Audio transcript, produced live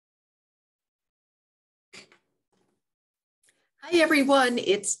Hi, everyone.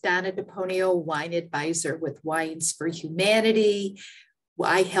 It's Donna DePonio, wine advisor with Wines for Humanity.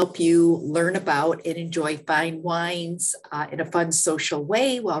 I help you learn about and enjoy fine wines in a fun, social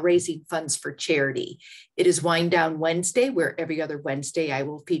way while raising funds for charity. It is Wine Down Wednesday, where every other Wednesday I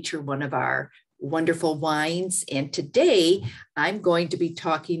will feature one of our wonderful wines. And today I'm going to be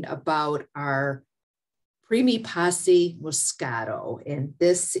talking about our Primi Passi Moscato. And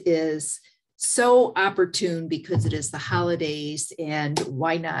this is so opportune because it is the holidays, and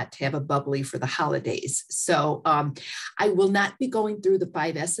why not have a bubbly for the holidays? So I will not be going through the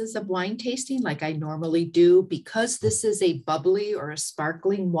 5 S's of wine tasting like I normally do. Because this is a bubbly or a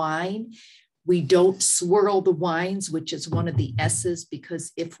sparkling wine, we don't swirl the wines, which is one of the S's,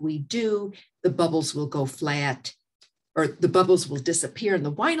 because if we do, the bubbles will go flat, or the bubbles will disappear and the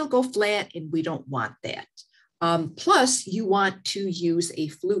wine will go flat, and we don't want that. Plus, you want to use a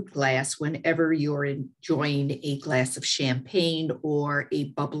flute glass whenever you're enjoying a glass of champagne or a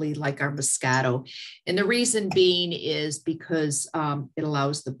bubbly like our Moscato. And the reason being is because it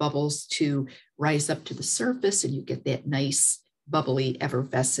allows the bubbles to rise up to the surface, and you get that nice bubbly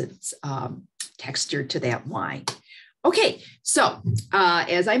effervescent texture to that wine. Okay, so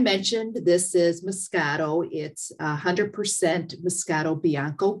as I mentioned, this is Moscato. It's 100% Moscato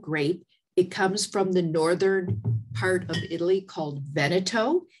Bianco grape. It comes from the northern part of Italy called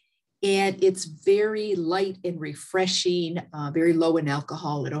Veneto, and it's very light and refreshing, very low in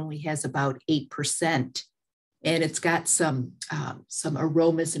alcohol. It only has about 8%, and it's got some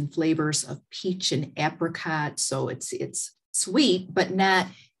aromas and flavors of peach and apricot. So it's sweet, but not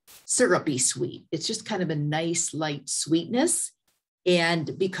syrupy sweet. It's just kind of a nice light sweetness,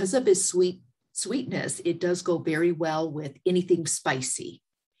 and because of its sweetness, it does go very well with anything spicy.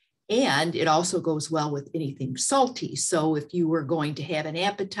 And it also goes well with anything salty. So if you were going to have an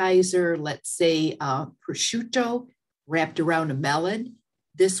appetizer, let's say prosciutto wrapped around a melon,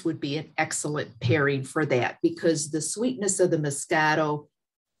 this would be an excellent pairing for that, because the sweetness of the Moscato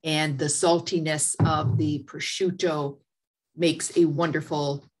and the saltiness of the prosciutto makes a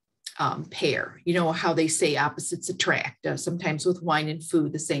wonderful pair. You know how they say opposites attract. Sometimes with wine and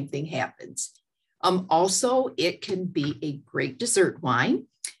food, the same thing happens. Also, it can be a great dessert wine.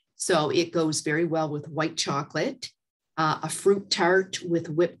 So it goes very well with white chocolate, a fruit tart with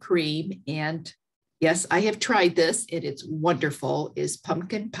whipped cream. And yes, I have tried this, and it's wonderful, is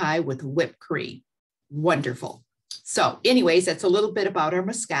pumpkin pie with whipped cream. Wonderful. So anyways, that's a little bit about our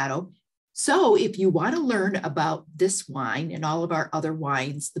Moscato. So if you want to learn about this wine and all of our other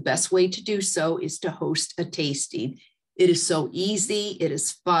wines, the best way to do so is to host a tasting. It is so easy. It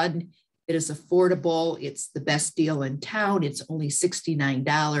is fun. It is affordable. It's the best deal in town. It's only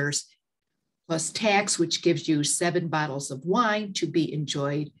 $69 plus tax, which gives you 7 bottles of wine to be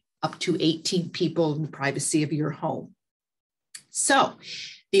enjoyed up to 18 people in the privacy of your home. So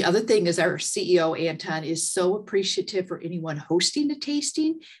the other thing is, our CEO, Anton, is so appreciative for anyone hosting a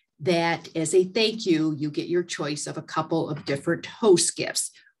tasting that as a thank you, you get your choice of a couple of different host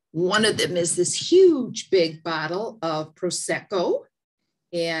gifts. One of them is this huge big bottle of Prosecco,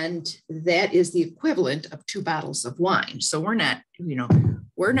 and that is the equivalent of 2 bottles of wine. So we're not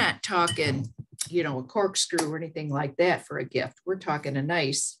talking, a corkscrew or anything like that for a gift. We're talking a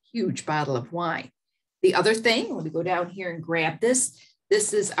nice, huge bottle of wine. The other thing, let me go down here and grab this.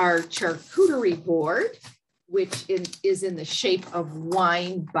 This is our charcuterie board, which is in the shape of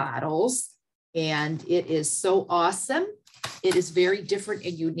wine bottles. And it is so awesome. It is very different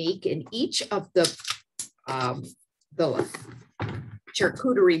and unique. And each of the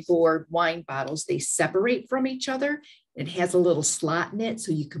charcuterie board wine bottles, they separate from each other. It has a little slot in it,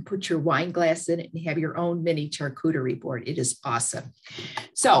 so you can put your wine glass in it and have your own mini charcuterie board. It is awesome.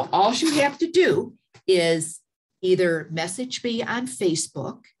 So all you have to do is either message me on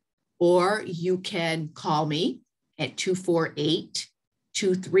Facebook, or you can call me at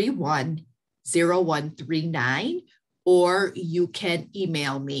 248-231-0139, or you can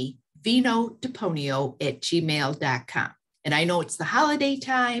email me vinodeponio@gmail.com. And I know it's the holiday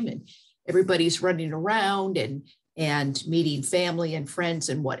time and everybody's running around and meeting family and friends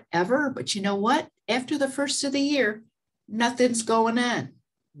and whatever. But you know what? After the first of the year, nothing's going on.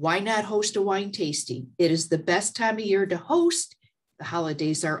 Why not host a wine tasting? It is the best time of year to host. The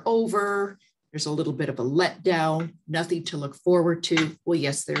holidays are over. There's a little bit of a letdown, nothing to look forward to. Well,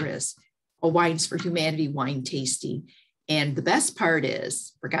 yes, there is a Wines for Humanity wine tasting. And the best part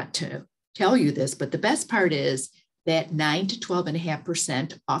is, forgot to tell you this, but the best part is that 9 to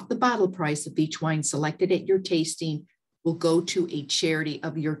 12.5% off the bottle price of each wine selected at your tasting will go to a charity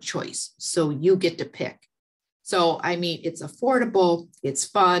of your choice. So you get to pick. So, I mean, it's affordable, it's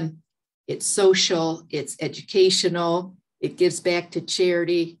fun, it's social, it's educational, It gives back to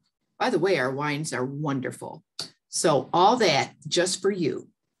charity. By the way, our wines are wonderful. So all that just for you.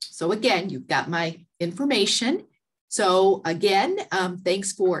 So again, you've got my information. So again,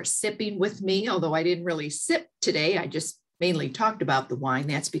 thanks for sipping with me, although I didn't really sip today. I just mainly talked about the wine.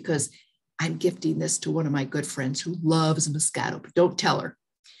 That's because I'm gifting this to one of my good friends who loves Moscato, but don't tell her.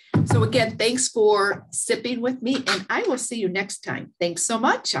 So again, thanks for sipping with me, and I will see you next time. Thanks so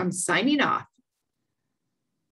much. I'm signing off.